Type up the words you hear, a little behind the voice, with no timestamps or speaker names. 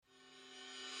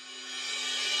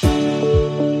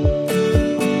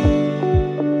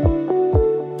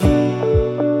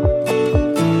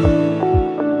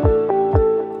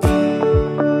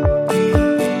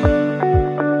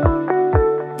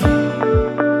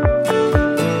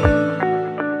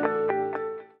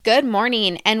Good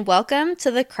morning and welcome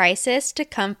to the Crisis to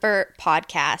Comfort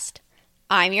podcast.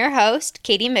 I'm your host,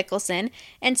 Katie Mickelson,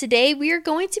 and today we are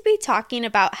going to be talking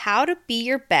about how to be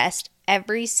your best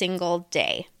every single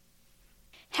day.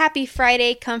 Happy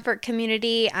Friday, Comfort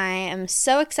community. I am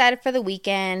so excited for the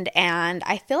weekend, and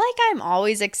I feel like I'm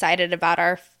always excited about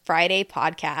our Friday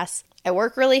podcasts. I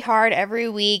work really hard every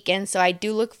week, and so I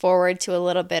do look forward to a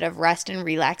little bit of rest and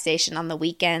relaxation on the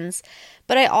weekends.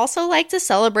 But I also like to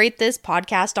celebrate this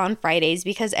podcast on Fridays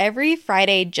because every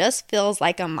Friday just feels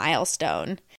like a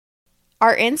milestone.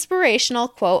 Our inspirational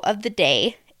quote of the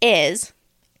day is,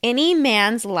 "Any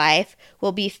man's life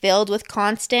will be filled with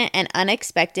constant and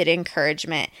unexpected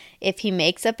encouragement if he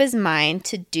makes up his mind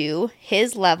to do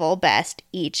his level best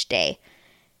each day,"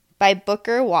 by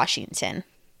Booker Washington.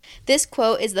 This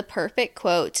quote is the perfect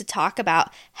quote to talk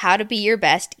about how to be your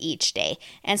best each day,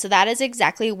 and so that is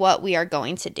exactly what we are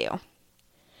going to do.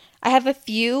 I have a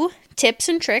few tips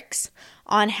and tricks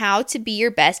on how to be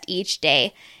your best each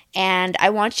day, and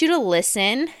I want you to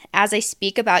listen as I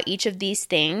speak about each of these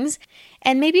things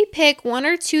and maybe pick one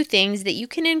or two things that you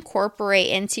can incorporate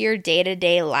into your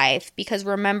day-to-day life, because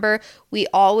remember, we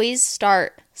always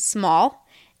start small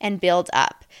and build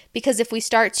up, because if we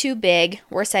start too big,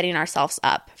 we're setting ourselves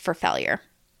up for failure.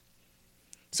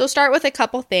 So start with a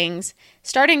couple things,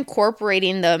 start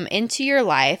incorporating them into your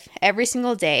life every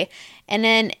single day, and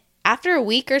then after a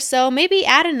week or so, maybe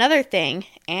add another thing,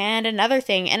 and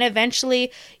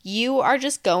eventually you are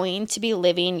just going to be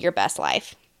living your best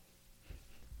life.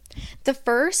 The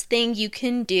first thing you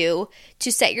can do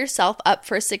to set yourself up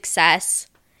for success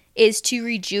is to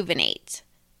rejuvenate.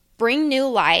 Bring new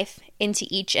life into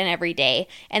each and every day,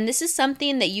 and this is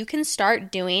something that you can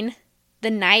start doing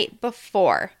the night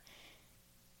before.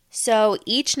 So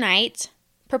each night,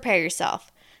 prepare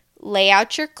yourself. Lay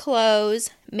out your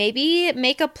clothes, maybe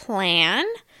make a plan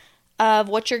of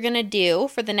what you're going to do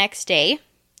for the next day.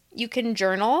 You can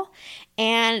journal,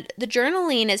 and the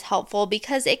journaling is helpful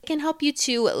because it can help you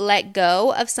to let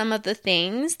go of some of the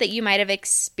things that you might have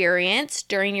experienced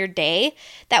during your day.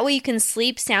 That way you can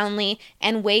sleep soundly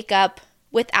and wake up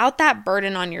without that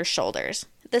burden on your shoulders.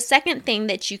 The second thing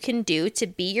that you can do to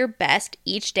be your best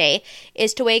each day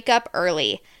is to wake up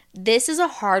early. This is a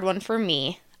hard one for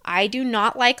me. I do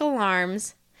not like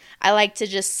alarms. I like to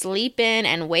just sleep in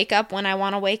and wake up when I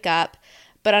want to wake up.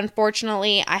 But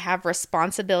unfortunately, I have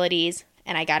responsibilities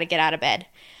and I got to get out of bed.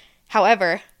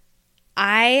 However,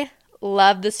 I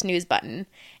love the snooze button,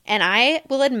 and I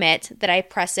will admit that I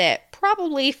press it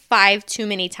probably 5 too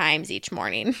many times each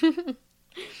morning.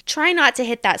 Try not to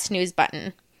hit that snooze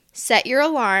button. Set your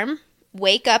alarm,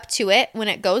 wake up to it when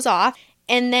it goes off,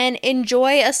 and then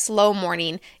enjoy a slow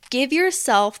morning. Give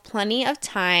yourself plenty of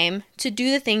time to do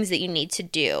the things that you need to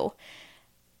do.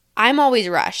 I'm always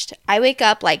rushed. I wake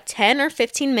up like 10 or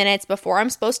 15 minutes before I'm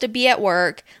supposed to be at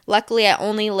work. Luckily, I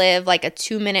only live like a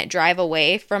 2-minute drive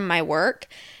away from my work,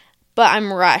 but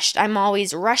I'm rushed. I'm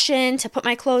always rushing to put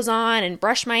my clothes on and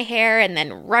brush my hair and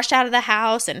then rush out of the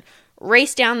house and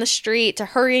race down the street to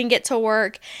hurry and get to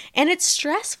work. And it's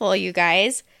stressful, you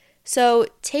guys. So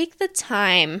take the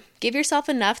time, give yourself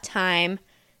enough time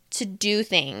to do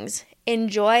things.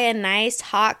 Enjoy a nice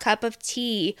hot cup of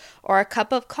tea or a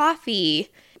cup of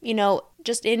coffee.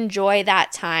 Just enjoy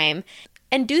that time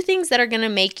and do things that are going to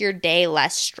make your day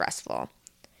less stressful.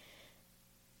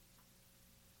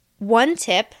 One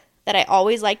tip that I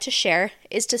always like to share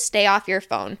is to stay off your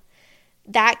phone.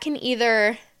 That can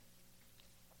either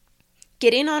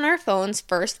getting on our phones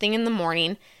first thing in the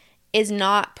morning is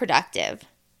not productive.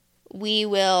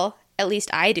 At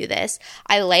least I do this.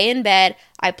 I lay in bed,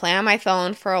 I play on my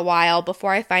phone for a while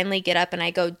before I finally get up and I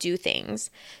go do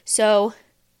things. So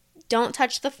don't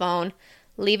touch the phone,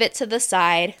 leave it to the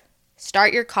side,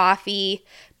 start your coffee,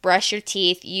 brush your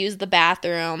teeth, use the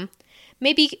bathroom,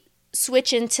 maybe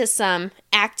switch into some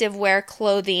activewear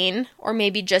clothing or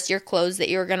maybe just your clothes that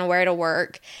you're going to wear to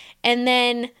work, and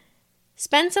then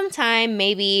spend some time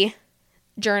maybe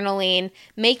journaling,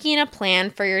 making a plan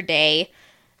for your day.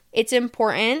 It's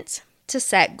important to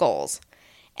set goals.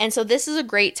 And so this is a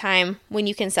great time when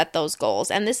you can set those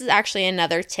goals. And this is actually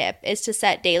another tip, is to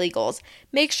set daily goals.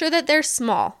 Make sure that they're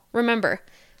small. Remember,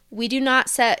 we do not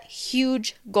set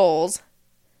huge goals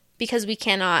because we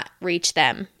cannot reach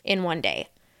them in one day.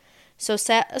 So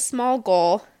set a small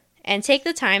goal and take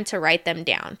the time to write them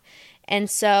down. And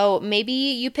so maybe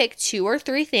you pick 2 or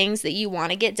 3 things that you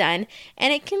want to get done.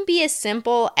 And it can be as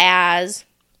simple as,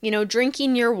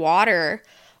 drinking your water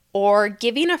or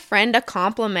giving a friend a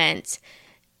compliment.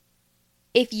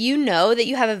 If you know that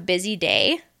you have a busy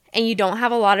day and you don't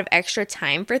have a lot of extra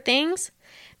time for things,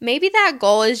 Maybe that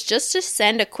goal is just to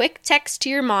send a quick text to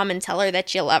your mom and tell her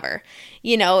that you love her.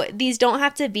 These don't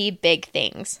have to be big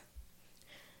things.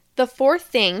 The fourth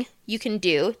thing you can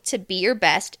do to be your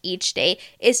best each day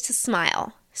is to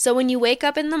smile. So when you wake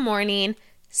up in the morning,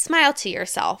 smile to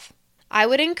yourself. I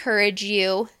would encourage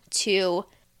you to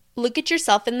look at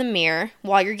yourself in the mirror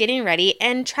while you're getting ready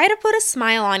and try to put a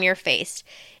smile on your face.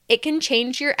 It can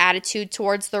change your attitude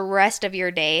towards the rest of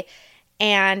your day,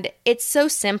 and it's so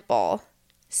simple.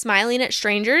 Smiling at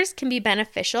strangers can be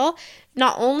beneficial.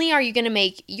 Not only are you going to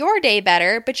make your day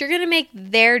better, but you're going to make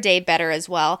their day better as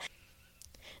well.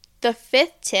 The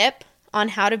fifth tip on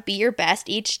how to be your best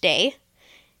each day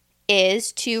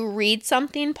is to read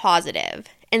something positive.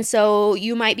 And so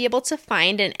you might be able to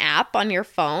find an app on your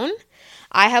phone.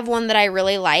 I have one that I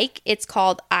really like. It's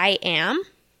called I Am.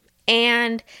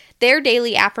 And they're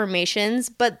daily affirmations,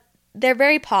 but they're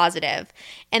very positive.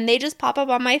 And they just pop up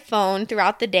on my phone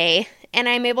throughout the day, and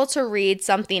I'm able to read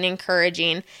something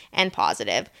encouraging and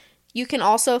positive. You can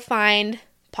also find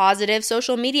positive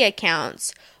social media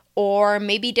accounts or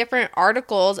maybe different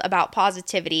articles about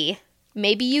positivity.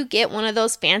 Maybe you get one of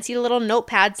those fancy little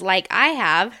notepads like I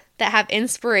have that have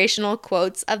inspirational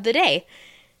quotes of the day.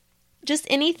 Just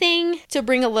anything to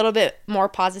bring a little bit more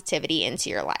positivity into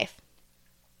your life.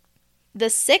 The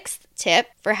sixth tip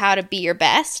for how to be your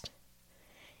best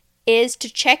is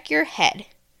to check your head.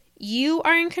 You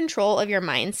are in control of your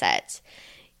mindset.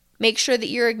 Make sure that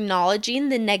you're acknowledging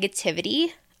the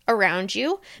negativity around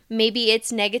you. Maybe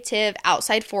it's negative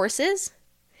outside forces,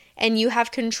 and you have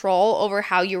control over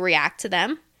how you react to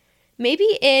them. Maybe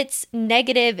it's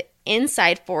negative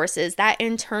inside forces. That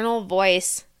internal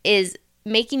voice is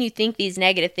making you think these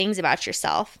negative things about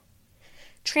yourself.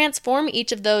 Transform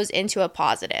each of those into a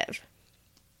positive.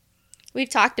 We've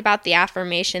talked about the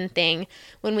affirmation thing.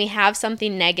 When we have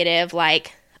something negative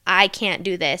like, I can't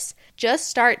do this, just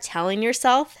start telling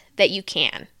yourself that you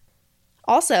can.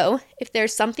 Also, if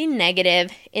there's something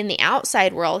negative in the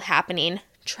outside world happening,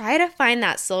 try to find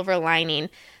that silver lining.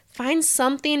 Find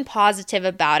something positive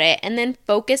about it and then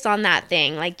focus on that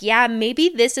thing. Like, yeah, maybe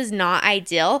this is not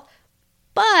ideal,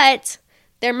 but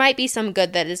there might be some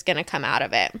good that is going to come out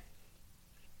of it.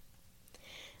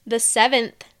 The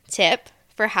seventh tip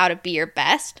for how to be your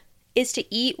best is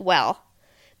to eat well.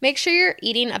 Make sure you're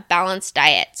eating a balanced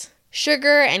diet.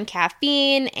 Sugar and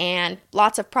caffeine and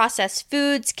lots of processed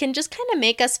foods can just kind of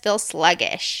make us feel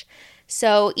sluggish.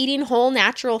 So eating whole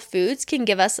natural foods can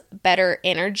give us better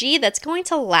energy that's going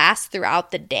to last throughout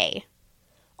the day.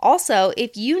 Also,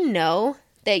 if you know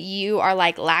that you are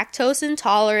like lactose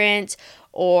intolerant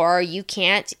or you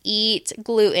can't eat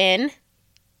gluten,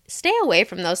 stay away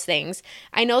from those things.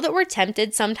 I know that we're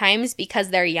tempted sometimes because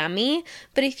they're yummy,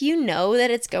 but if you know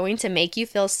that it's going to make you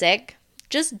feel sick,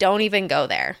 just don't even go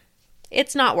there.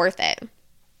 It's not worth it.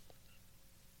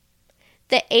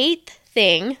 The eighth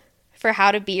thing for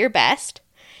how to be your best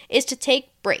is to take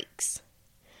breaks.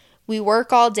 We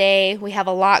work all day, we have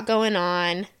a lot going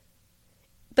on,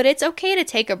 but it's okay to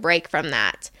take a break from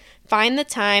that. Find the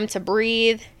time to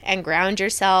breathe and ground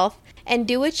yourself and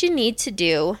do what you need to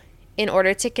do in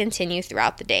order to continue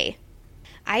throughout the day.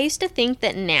 I used to think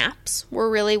that naps were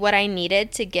really what I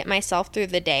needed to get myself through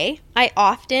the day. I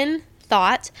often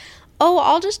thought,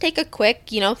 I'll just take a quick,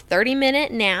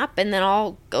 30-minute nap and then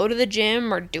I'll go to the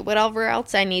gym or do whatever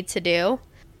else I need to do.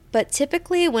 But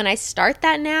typically when I start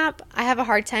that nap, I have a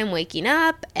hard time waking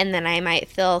up and then I might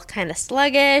feel kind of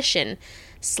sluggish and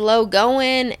slow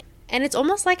going. And it's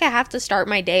almost like I have to start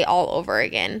my day all over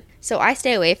again. So I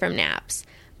stay away from naps.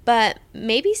 But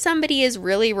maybe somebody is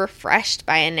really refreshed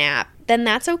by a nap. Then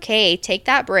that's okay. Take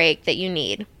that break that you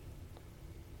need.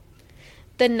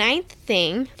 The ninth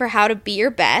thing for how to be your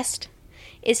best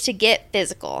is to get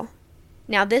physical.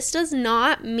 Now, this does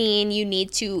not mean you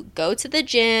need to go to the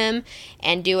gym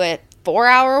and do a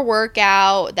 4-hour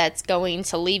workout that's going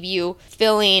to leave you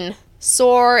feeling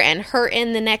sore and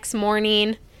hurting the next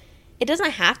morning. It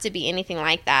doesn't have to be anything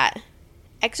like that.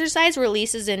 Exercise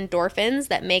releases endorphins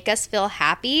that make us feel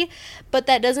happy, but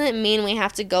that doesn't mean we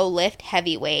have to go lift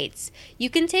heavy weights. You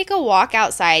can take a walk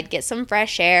outside, get some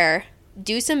fresh air,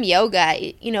 do some yoga.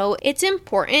 It's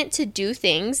important to do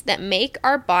things that make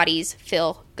our bodies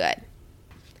feel good.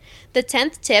 The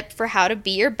 10th tip for how to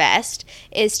be your best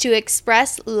is to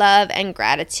express love and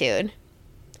gratitude.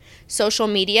 Social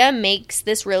media makes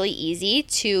this really easy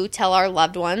to tell our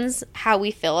loved ones how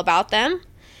we feel about them,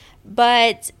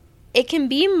 but it can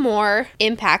be more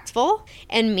impactful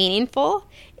and meaningful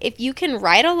if you can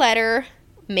write a letter,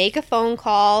 make a phone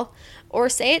call, or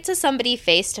say it to somebody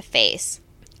face to face.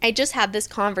 I just had this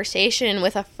conversation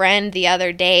with a friend the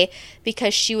other day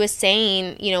because she was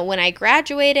saying, when I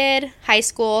graduated high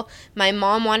school, my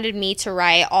mom wanted me to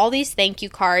write all these thank you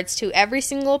cards to every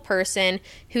single person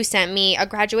who sent me a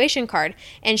graduation card.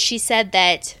 And she said,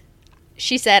 I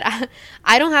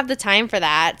don't have the time for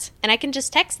that, and I can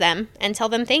just text them and tell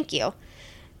them thank you.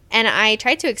 And I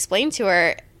tried to explain to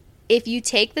her, if you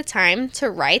take the time to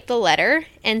write the letter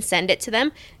and send it to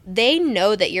them, they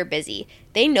know that you're busy.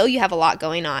 They know you have a lot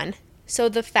going on. So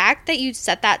the fact that you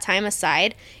set that time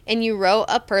aside and you wrote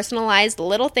a personalized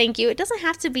little thank you, it doesn't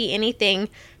have to be anything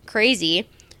crazy,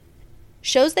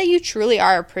 shows that you truly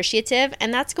are appreciative,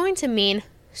 and that's going to mean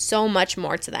so much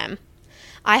more to them.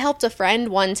 I helped a friend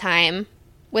one time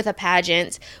with a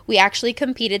pageant. We actually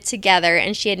competed together,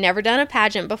 and she had never done a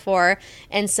pageant before,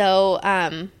 and so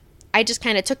I just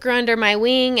kind of took her under my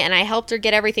wing and I helped her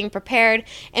get everything prepared,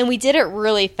 and we did it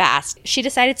really fast. She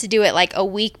decided to do it like a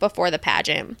week before the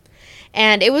pageant,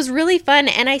 and it was really fun,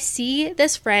 and I see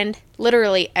this friend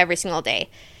literally every single day.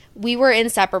 We were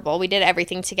inseparable. We did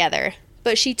everything together,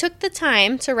 but she took the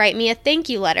time to write me a thank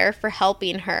you letter for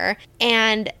helping her,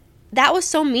 and that was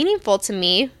so meaningful to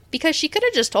me because she could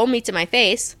have just told me to my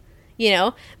face,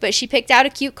 but she picked out a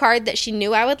cute card that she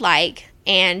knew I would like,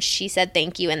 and she said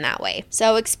thank you in that way.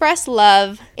 So express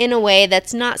love in a way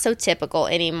that's not so typical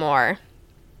anymore.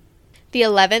 The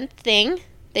 11th thing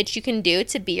that you can do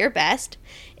to be your best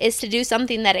is to do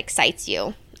something that excites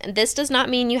you. And this does not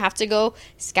mean you have to go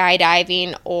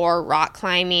skydiving or rock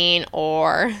climbing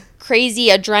or crazy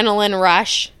adrenaline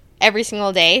rush every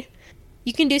single day.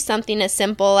 You can do something as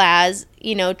simple as,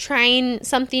 trying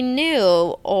something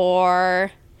new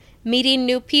or meeting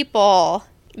new people.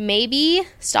 Maybe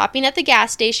stopping at the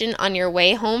gas station on your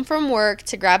way home from work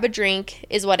to grab a drink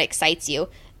is what excites you.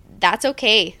 That's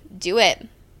okay. Do it.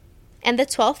 And the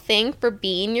 12th thing for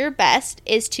being your best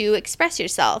is to express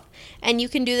yourself. And you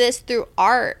can do this through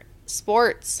art,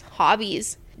 sports,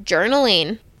 hobbies,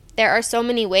 journaling. There are so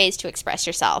many ways to express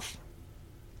yourself.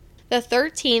 The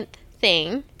 13th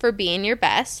thing for being your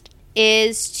best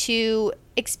is to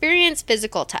experience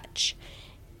physical touch.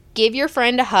 Give your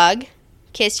friend a hug.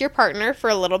 Kiss your partner for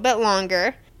a little bit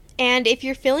longer. And if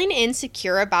you're feeling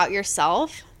insecure about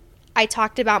yourself, I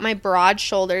talked about my broad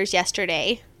shoulders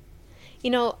yesterday.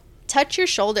 Touch your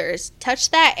shoulders.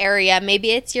 Touch that area.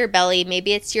 Maybe it's your belly.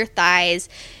 Maybe it's your thighs.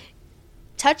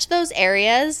 Touch those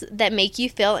areas that make you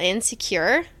feel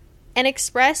insecure and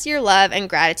express your love and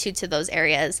gratitude to those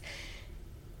areas.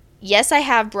 Yes, I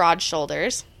have broad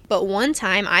shoulders. But one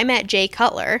time I met Jay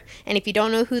Cutler, and if you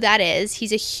don't know who that is,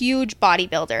 he's a huge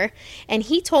bodybuilder, and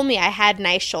he told me I had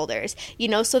nice shoulders,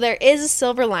 so there is a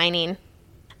silver lining.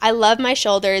 I love my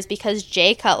shoulders because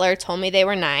Jay Cutler told me they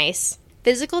were nice.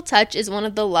 Physical touch is one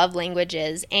of the love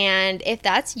languages, and if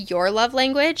that's your love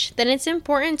language, then it's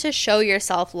important to show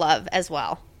yourself love as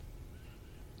well.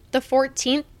 The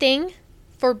 14th thing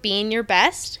for being your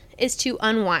best is to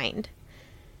unwind.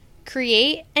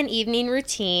 Create an evening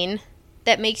routine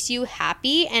that makes you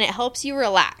happy, and it helps you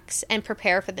relax and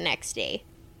prepare for the next day.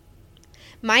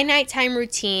 My nighttime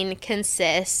routine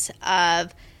consists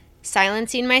of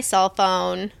silencing my cell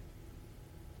phone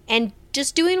and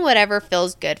just doing whatever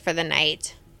feels good for the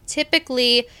night.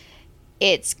 Typically,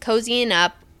 it's cozying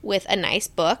up with a nice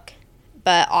book,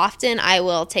 but often I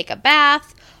will take a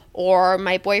bath, or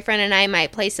my boyfriend and I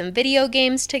might play some video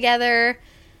games together.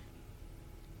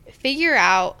 Figure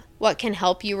out what can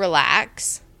help you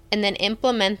relax, and then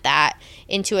implement that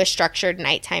into a structured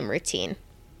nighttime routine.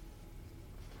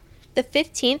 The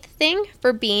 15th thing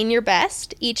for being your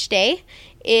best each day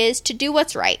is to do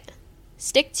what's right.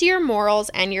 Stick to your morals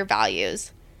and your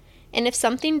values. And if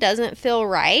something doesn't feel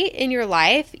right in your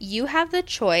life, you have the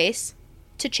choice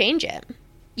to change it.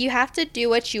 You have to do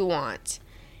what you want.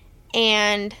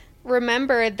 And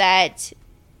remember that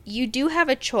you do have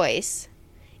a choice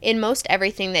in most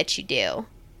everything that you do.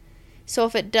 So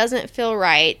if it doesn't feel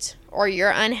right or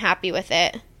you're unhappy with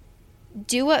it,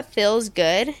 do what feels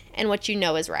good and what you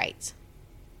know is right.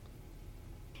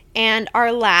 And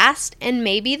our last and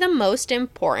maybe the most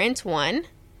important one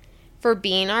for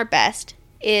being our best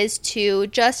is to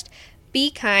just be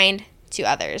kind to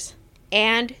others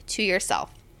and to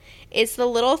yourself. It's the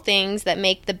little things that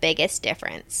make the biggest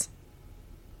difference.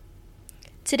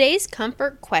 Today's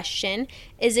comfort question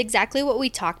is exactly what we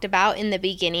talked about in the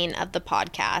beginning of the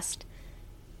podcast.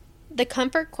 The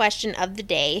comfort question of the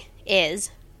day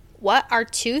is, what are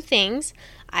 2 things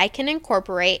I can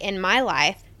incorporate in my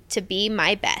life to be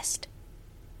my best?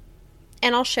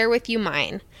 And I'll share with you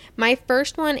mine. My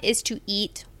first one is to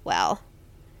eat well.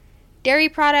 Dairy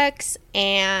products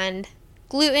and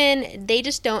gluten, they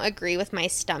just don't agree with my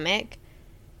stomach.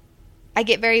 I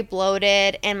get very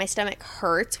bloated and my stomach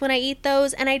hurts when I eat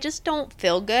those, and I just don't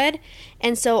feel good.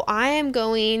 And so I am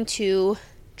going to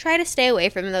try to stay away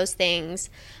from those things.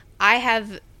 I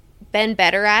have been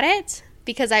better at it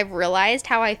because I've realized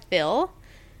how I feel.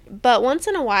 But once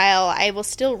in a while, I will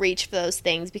still reach for those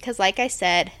things because, like I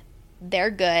said,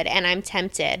 they're good and I'm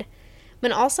tempted.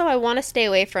 But also, I want to stay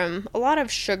away from a lot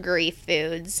of sugary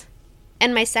foods.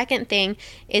 And my second thing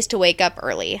is to wake up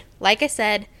early. Like I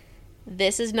said,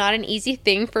 this is not an easy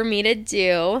thing for me to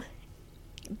do,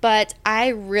 but I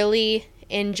really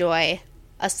enjoy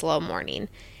a slow morning.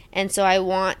 And so I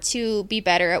want to be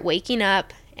better at waking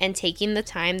up and taking the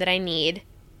time that I need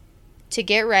to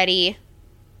get ready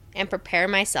and prepare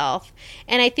myself.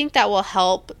 And I think that will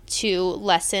help to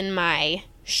lessen my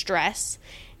stress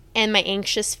and my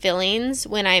anxious feelings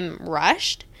when I'm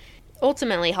rushed,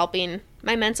 ultimately helping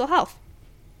my mental health.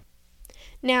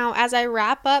 Now, as I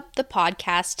wrap up the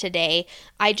podcast today,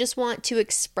 I just want to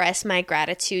express my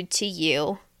gratitude to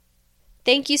you.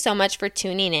 Thank you so much for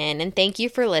tuning in, and thank you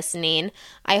for listening.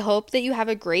 I hope that you have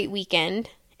a great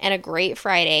weekend and a great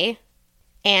Friday,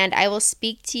 and I will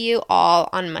speak to you all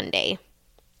on Monday.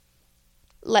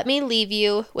 Let me leave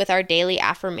you with our daily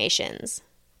affirmations.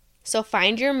 So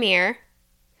find your mirror,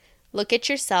 look at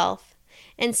yourself,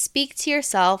 and speak to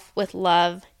yourself with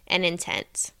love and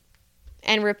intent.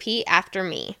 And repeat after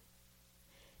me.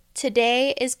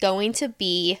 Today is going to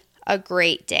be a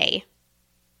great day.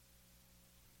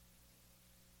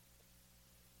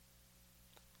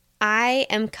 I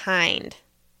am kind.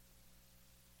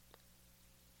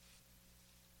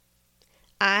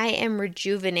 I am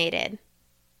rejuvenated.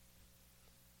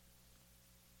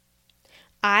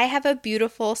 I have a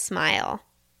beautiful smile.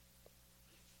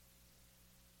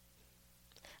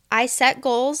 I set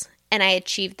goals and I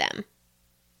achieve them.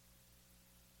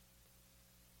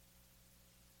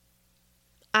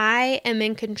 I am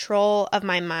in control of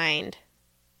my mind.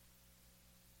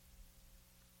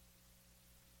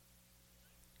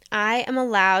 I am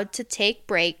allowed to take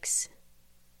breaks.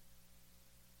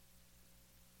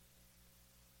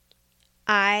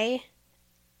 I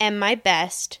am my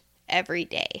best every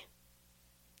day.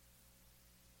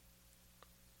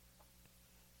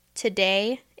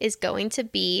 Today is going to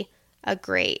be a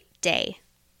great day.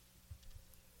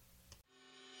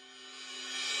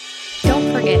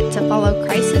 Don't forget to follow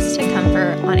Crisis to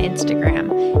Comfort on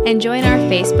Instagram and join our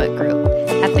Facebook group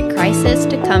at the Crisis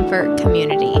to Comfort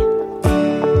community.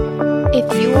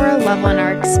 If you or a loved one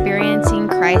are experiencing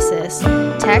crisis,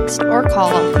 text or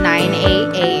call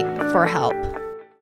 988 for help.